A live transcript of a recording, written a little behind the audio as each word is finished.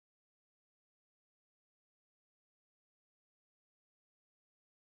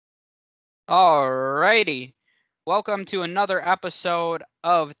Alrighty. Welcome to another episode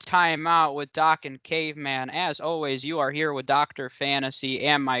of Time Out with Doc and Caveman. As always, you are here with Dr. Fantasy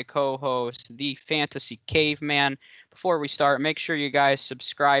and my co-host, the Fantasy Caveman. Before we start, make sure you guys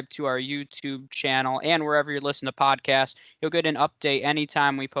subscribe to our YouTube channel and wherever you listen to podcasts. You'll get an update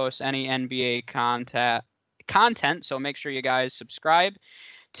anytime we post any NBA content, so make sure you guys subscribe.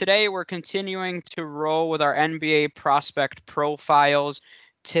 Today, we're continuing to roll with our NBA prospect profiles.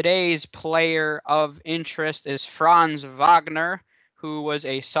 Today's player of interest is Franz Wagner, who was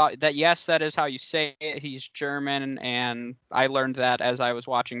that is how you say it. He's German, and I learned that as I was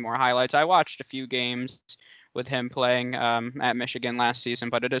watching more highlights. I watched a few games with him playing at Michigan last season,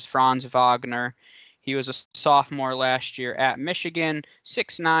 but it is Franz Wagner. He was a sophomore last year at Michigan,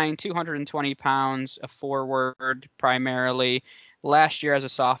 6'9", 220 pounds, a forward primarily. Last year as a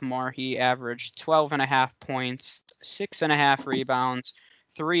sophomore, he averaged 12.5 points, 6.5 rebounds,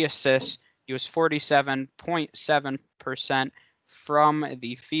 3 assists. He was 47.7% from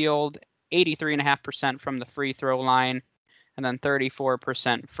the field, 83.5% from the free throw line, and then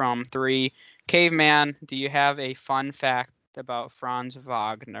 34% from three. Caveman, do you have a fun fact about Franz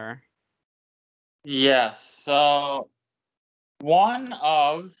Wagner? Yes. So one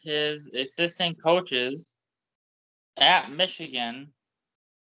of his assistant coaches at Michigan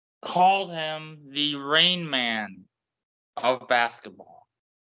called him the Rain Man of basketball.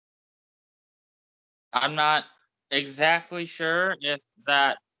 I'm not exactly sure if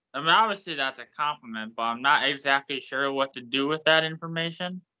obviously that's a compliment, but I'm not exactly sure what to do with that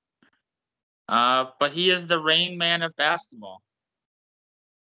information. But he is the Rain Man of basketball.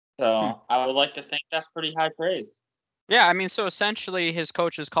 So I would like to think that's pretty high praise. Yeah, I mean, so essentially his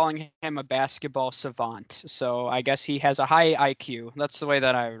coach is calling him a basketball savant. So I guess he has a high IQ. That's the way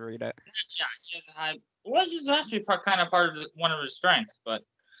that I would read it. Yeah, he has a high, which is actually kind of part of one of his strengths. But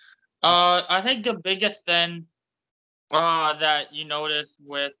I think the biggest thing that you notice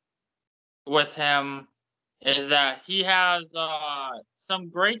with him is that he has some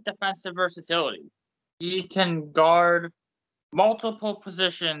great defensive versatility. He can guard multiple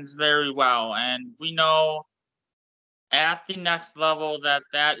positions very well, and we know at the next level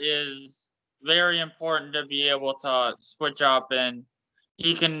that is very important to be able to switch up, and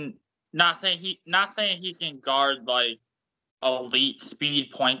he can not saying he can guard like elite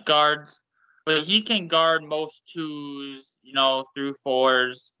speed point guards, but he can guard most twos, through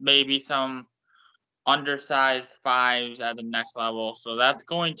fours, maybe some undersized fives at the next level. So that's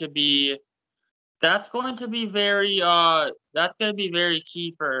going to be very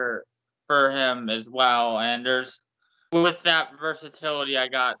key for him as well. And there's with that versatility, I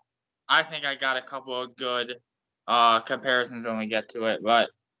think I got a couple of good comparisons when we get to it. But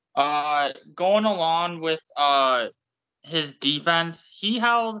going along with his defense, he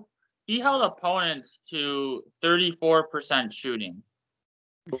held opponents to 34% shooting,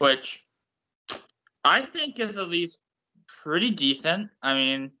 which I think is at least pretty decent. I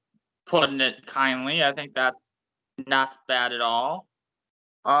mean, putting it kindly, I think that's not bad at all.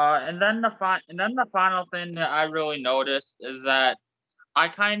 And then the final thing that I really noticed is that I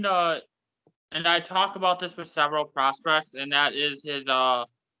kind of and I talk about this with several prospects, and that is his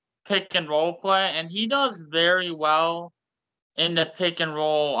pick and roll play, and he does very well in the pick and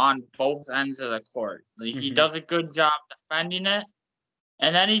roll on both ends of the court. Like, he does a good job defending it,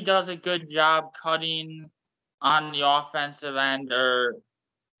 and then he does a good job cutting on the offensive end or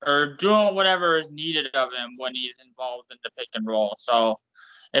doing whatever is needed of him when he's involved in the pick and roll. So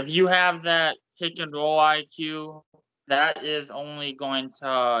if you have that pick and roll IQ, that is only going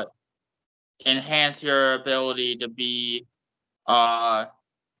to enhance your ability to be uh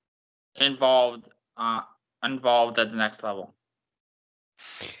involved uh involved at the next level.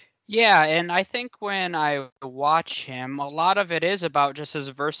 Yeah, and I think when I watch him, a lot of it is about just his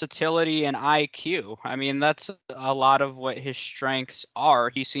versatility and IQ. I mean, that's a lot of what his strengths are.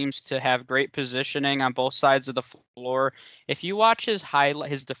 He seems to have great positioning on both sides of the floor. If you watch his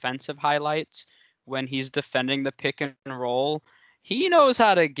defensive highlights when he's defending the pick and roll, he knows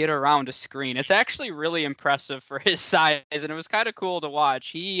how to get around a screen. It's actually really impressive for his size, and it was kind of cool to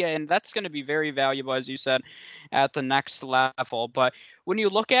watch. And that's going to be very valuable, as you said, at the next level. But when you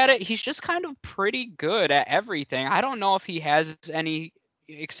look at it, he's just kind of pretty good at everything. I don't know if he has any,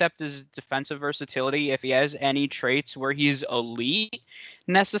 except his defensive versatility, if he has any traits where he's elite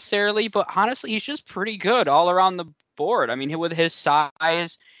necessarily, but honestly, he's just pretty good all around the board. I mean, with his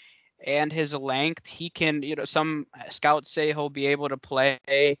size and his length, he can, some scouts say he'll be able to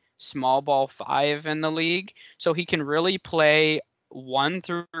play small ball 5 in the league. So he can really play 1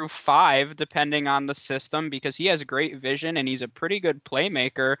 through 5, depending on the system, because he has great vision and he's a pretty good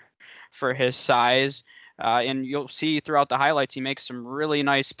playmaker for his size. And you'll see throughout the highlights, he makes some really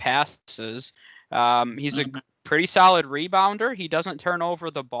nice passes. He's a pretty solid rebounder. He doesn't turn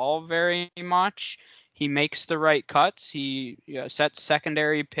over the ball very much. He makes the right cuts. He sets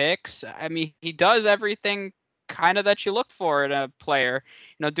secondary picks. I mean, he does everything kind of that you look for in a player.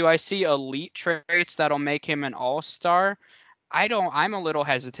 Do I see elite traits that'll make him an all-star? I don't. I'm a little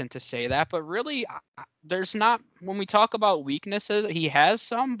hesitant to say that, but really, there's not. When we talk about weaknesses, he has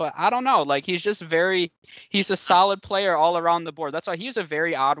some, but I don't know. Like he's just he's a solid player all around the board. That's why he's a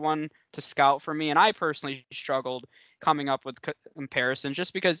very odd one to scout for me, and I personally struggled coming up with comparisons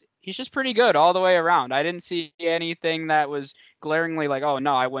just because he's just pretty good all the way around. I didn't see anything that was glaringly like, oh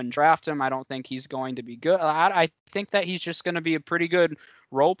no, I wouldn't draft him. I don't think he's going to be good. I think that he's just going to be a pretty good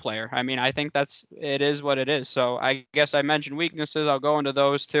role player. I mean, I think it is what it is. So I guess I mentioned weaknesses. I'll go into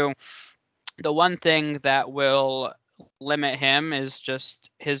those too. The one thing that will limit him is just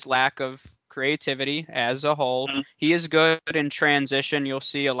his lack of creativity as a whole. He is good in transition. You'll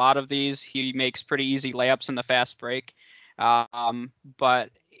see a lot of these. He makes pretty easy layups in the fast break. But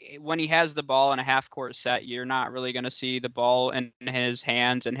when he has the ball in a half court set, you're not really going to see the ball in his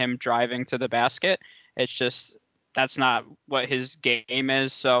hands and him driving to the basket. It's just that's not what his game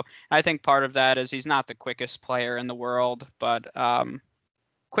is. So I think part of that is he's not the quickest player in the world, but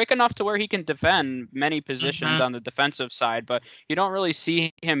quick enough to where he can defend many positions on the defensive side, but you don't really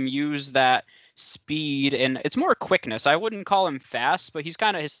see him use that speed, and it's more quickness. I wouldn't call him fast, but his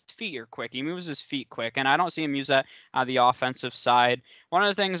feet are quick. He moves his feet quick, and I don't see him use that on the offensive side. One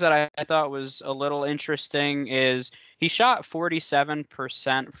of the things that I thought was a little interesting is he shot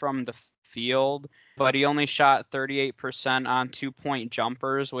 47% from the field, but he only shot 38% on 2-point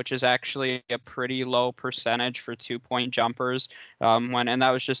jumpers, which is actually a pretty low percentage for 2-point jumpers. And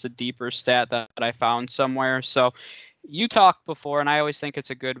that was just a deeper stat that I found somewhere. So you talked before, and I always think it's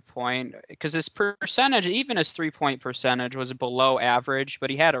a good point because his percentage, even his 3-point percentage, was below average, but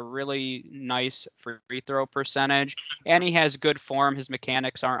he had a really nice free throw percentage, and he has good form. His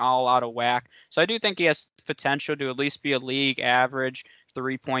mechanics aren't all out of whack. So I do think he has potential to at least be a league average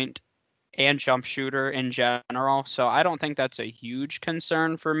 3-point and jump shooter in general. So I don't think that's a huge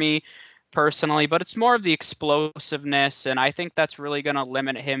concern for me personally, but it's more of the explosiveness, and I think that's really going to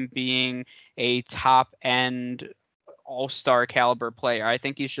limit him being a top end all-star caliber player. I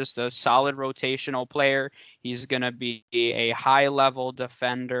think he's just a solid rotational player. He's going to be a high-level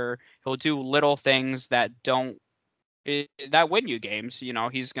defender. He'll do little things that win you games.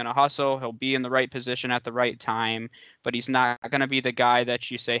 He's going to hustle. He'll be in the right position at the right time, but he's not going to be the guy that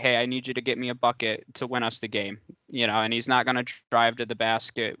you say, hey, I need you to get me a bucket to win us the game. And he's not going to drive to the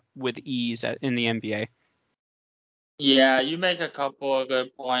basket with ease in the NBA. Yeah, you make a couple of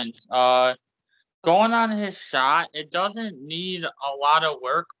good points. Going on his shot, it doesn't need a lot of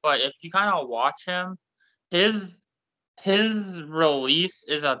work, but if you kind of watch him, his release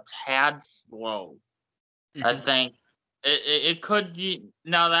is a tad slow. I think it could be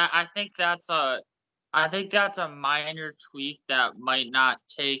now that I think that's a minor tweak that might not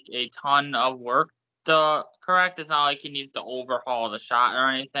take a ton of work to correct. It's not like he needs to overhaul the shot or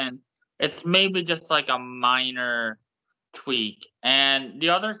anything. It's maybe just like a minor tweak. And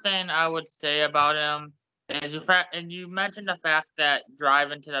the other thing I would say about him is the fact, and you mentioned the fact that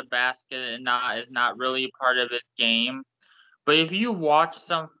driving to the basket is not really part of his game. But if you watch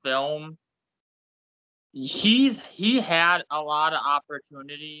some film, he had a lot of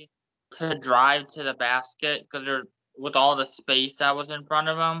opportunity to drive to the basket because with all the space that was in front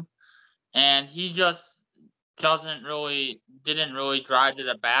of him, and he just didn't really drive to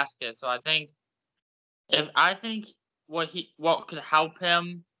the basket. So I think what could help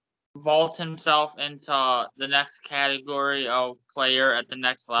him vault himself into the next category of player at the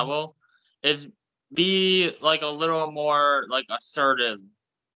next level is be like a little more like assertive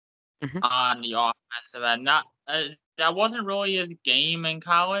on the offensive end. Not that wasn't really his game in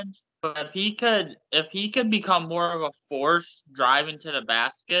college, but if he could become more of a force driving to the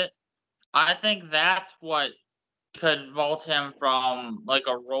basket, I think that's what could vault him from like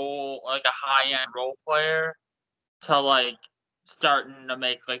a high end role player to like starting to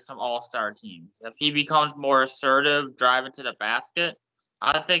make like some all-star teams. If he becomes more assertive driving to the basket,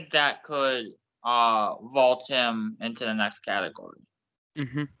 I think that could vault him into the next category.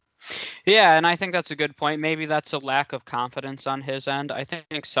 Yeah, and I think that's a good point. Maybe that's a lack of confidence on his end. I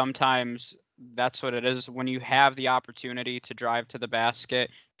think sometimes that's what it is when you have the opportunity to drive to the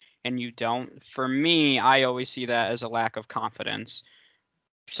basket and you don't. For me, I always see that as a lack of confidence.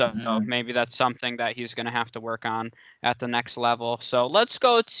 So maybe that's something that he's going to have to work on at the next level. So let's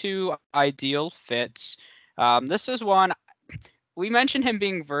go to ideal fits. This is one we mentioned him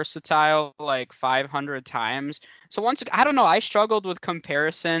being versatile like 500 times. So once I don't know, I struggled with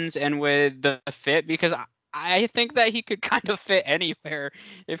comparisons and with the fit because I think that he could kind of fit anywhere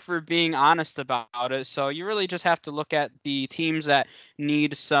if we're being honest about it. So you really just have to look at the teams that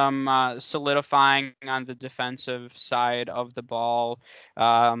need some solidifying on the defensive side of the ball.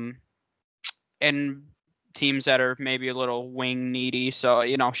 And teams that are maybe a little wing needy. So,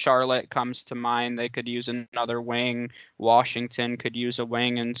 Charlotte comes to mind. They could use another wing. Washington could use a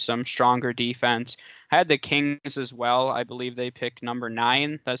wing and some stronger defense. I had the Kings as well. I believe they picked number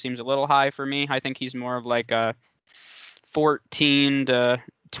 9. That seems a little high for me. I think he's more of like a 14 to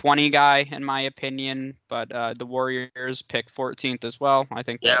 20 guy in my opinion, but the Warriors pick 14th as well. I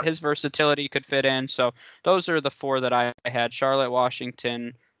think that his versatility could fit in. So those are the 4 that I had: Charlotte,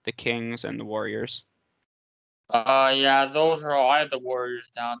 Washington, the Kings, and the Warriors. Yeah, those are all. I had the Warriors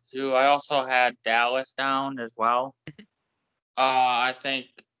down too. I also had Dallas down as well. I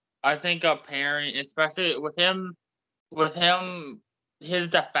think a pairing, especially with him, his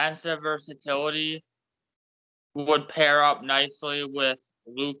defensive versatility would pair up nicely with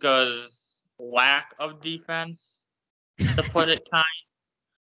Luka's lack of defense, to put it kind.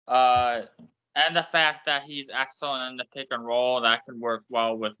 And the fact that he's excellent in the pick and roll, that can work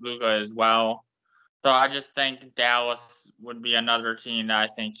well with Luka as well. So I just think Dallas would be another team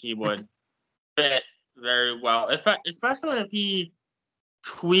that I think he would fit very well, especially if he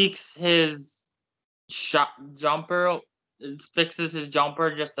tweaks his jumper, fixes his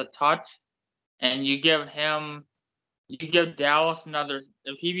jumper just a touch, and you give Dallas another.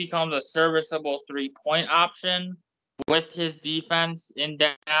 If he becomes a serviceable 3-point option with his defense in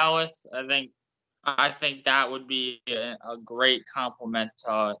Dallas, I think that would be a great compliment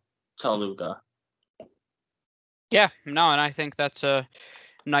to Luka. Yeah, no, and I think that's a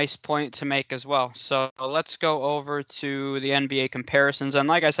nice point to make as well. So let's go over to the NBA comparisons. And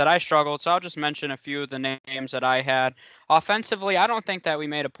like I said, I struggled, so I'll just mention a few of the names that I had. Offensively, I don't think that we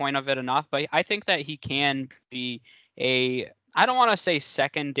made a point of it enough, but I think that he can be I don't want to say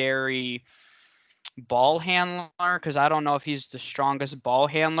secondary ball handler because I don't know if he's the strongest ball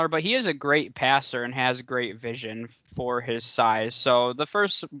handler, but he is a great passer and has great vision for his size. So the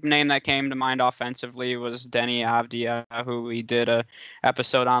first name that came to mind offensively was Deni Avdija, who we did a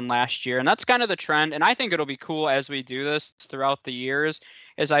episode on last year, and that's kind of the trend. And I think it'll be cool as we do this throughout the years,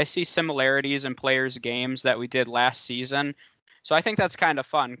 as I see similarities in players' games that we did last season. So I think that's kind of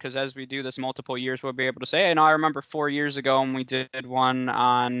fun because as we do this multiple years, we'll be able to say, hey, I remember 4 years ago when we did one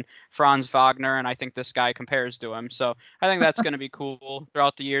on Franz Wagner, and I think this guy compares to him. So I think that's going to be cool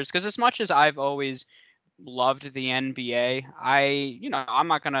throughout the years because as much as I've always loved the NBA, I'm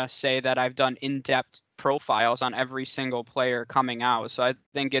not going to say that I've done in-depth profiles on every single player coming out. So I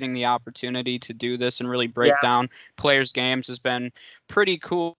think getting the opportunity to do this and really break down players' games has been pretty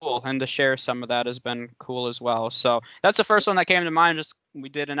cool, and to share some of that has been cool as well. So that's the first one that came to mind. Just we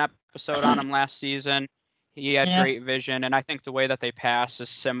did an episode on him last season. He had great vision, and I think the way that they pass is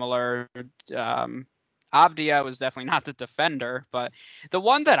similar. Avdija was definitely not the defender, but the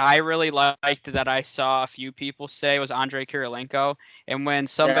one that I really liked that I saw a few people say was Andrei Kirilenko. And when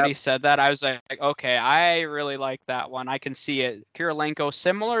somebody said that, I was like, okay, I really like that one. I can see it. Kirilenko,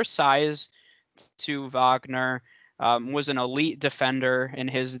 similar size to Wagner, was an elite defender in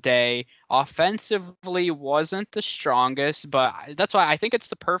his day. Offensively wasn't the strongest, but that's why I think it's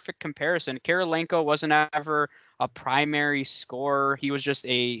the perfect comparison. Kirilenko wasn't ever a primary scorer. He was just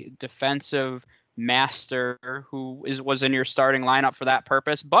a defensive master who was in your starting lineup for that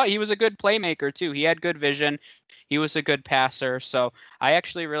purpose, but he was a good playmaker too. He had good vision. He was a good passer. So I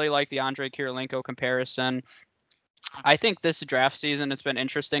actually really like the Andrei Kirilenko comparison. I think this draft season, it's been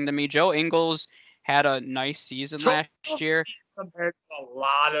interesting to me. Joe Ingles had a nice season last year compared to a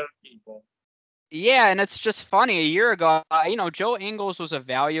lot of people. Yeah, and it's just funny. A year ago, Joe Ingles was a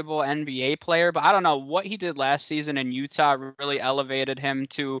valuable NBA player, but I don't know what he did last season in Utah really elevated him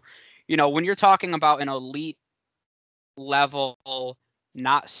to, when you're talking about an elite level,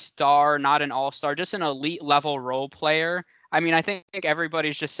 not star, not an all-star, just an elite level role player. I mean, I think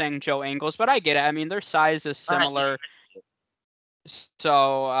everybody's just saying Joe Ingles, but I get it. I mean, their size is similar.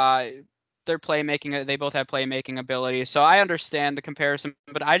 So their playmaking, they both have playmaking ability. So I understand the comparison,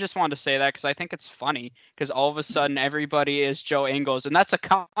 but I just wanted to say that because I think it's funny because all of a sudden everybody is Joe Ingles, and that's a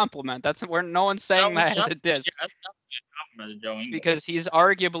compliment. That's where no one's saying that as a diss. Because he's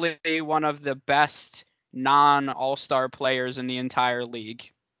arguably one of the best non-all-star players in the entire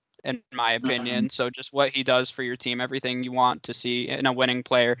league. in my opinion. So just what he does for your team, everything you want to see in a winning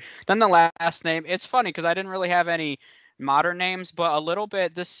player. Then the last name, it's funny because I didn't really have any modern names, but a little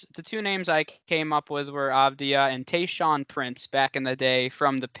bit. The two names I came up with were Avdia and Tayshaun Prince back in the day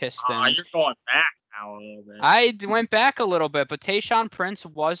from the Pistons. You're going back now a little bit. I went back a little bit, but Tayshaun Prince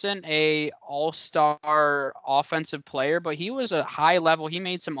wasn't a all-star offensive player, but he was a high level. He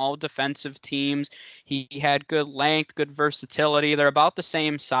made some all-defensive teams. He had good length, good versatility. They're about the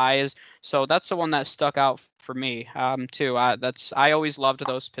same size, so that's the one that stuck out for me too. I always loved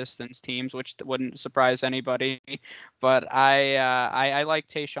those Pistons teams, which wouldn't surprise anybody. But I like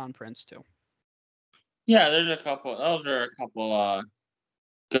Tayshaun Prince too. Yeah, there's a couple. Those are a couple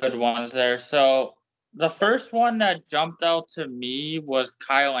good ones there. So the first one that jumped out to me was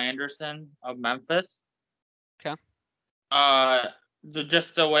Kyle Anderson of Memphis. Okay.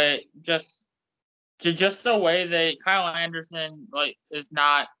 Just the way Kyle Anderson is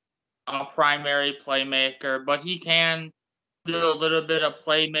not a primary playmaker, but he can do a little bit of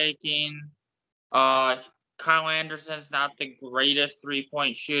playmaking. Kyle Anderson's not the greatest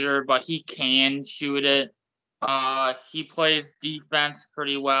 3-point shooter, but he can shoot it. He plays defense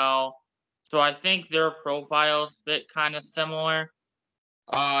pretty well. So I think their profiles fit kind of similar.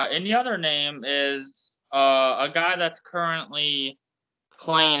 And the other name is a guy that's currently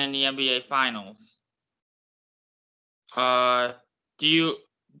playing in the NBA Finals. Do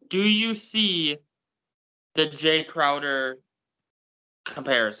you see the Jay Crowder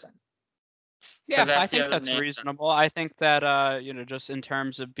comparison? Yeah, I think that's reasonable. I think that just in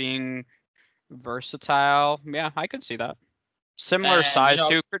terms of being versatile, yeah, I could see that. Similar size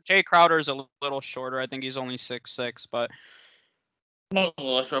too. Jay Crowder's a little shorter. I think he's only 6'6", but a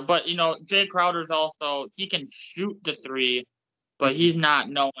little short. But Jay Crowder's also, he can shoot the three, but he's not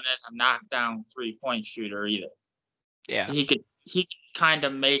known as a knockdown 3-point shooter either. Yeah, he can kind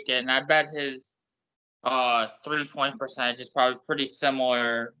of make it, and I bet his 3-point percentage is probably pretty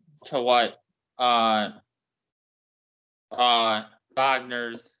similar to what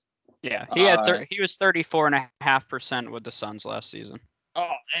Wagner's. Yeah, he was 34.5% with the Suns last season.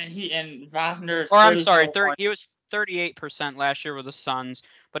 Oh, and Wagner's. Or I'm sorry, he was 38% last year with the Suns,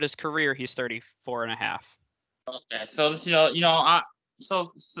 but his career he's 34.5. Okay, so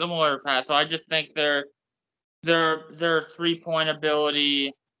so similar pass. So I just think their 3-point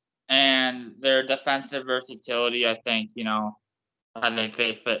ability and their defensive versatility, I think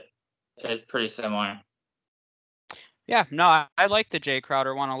they fit is pretty similar. Yeah, no, I like the Jay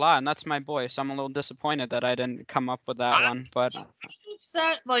Crowder one a lot, and that's my boy. So I'm a little disappointed that I didn't come up with that one. But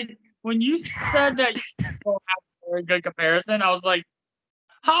when you said that you don't have a very good comparison, I was like,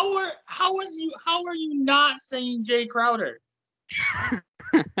 how are you not saying Jay Crowder?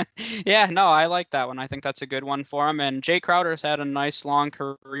 Yeah, no, I like that one. I think that's a good one for him. And Jay Crowder's had a nice long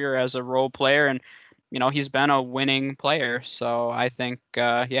career as a role player, and he's been a winning player. So I think,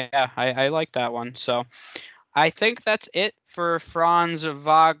 I like that one. So I think that's it for Franz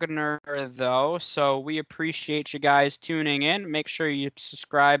Wagner, though. So we appreciate you guys tuning in. Make sure you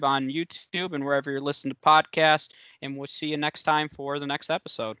subscribe on YouTube and wherever you're listening to podcasts, and we'll see you next time for the next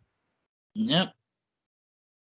episode. Yep.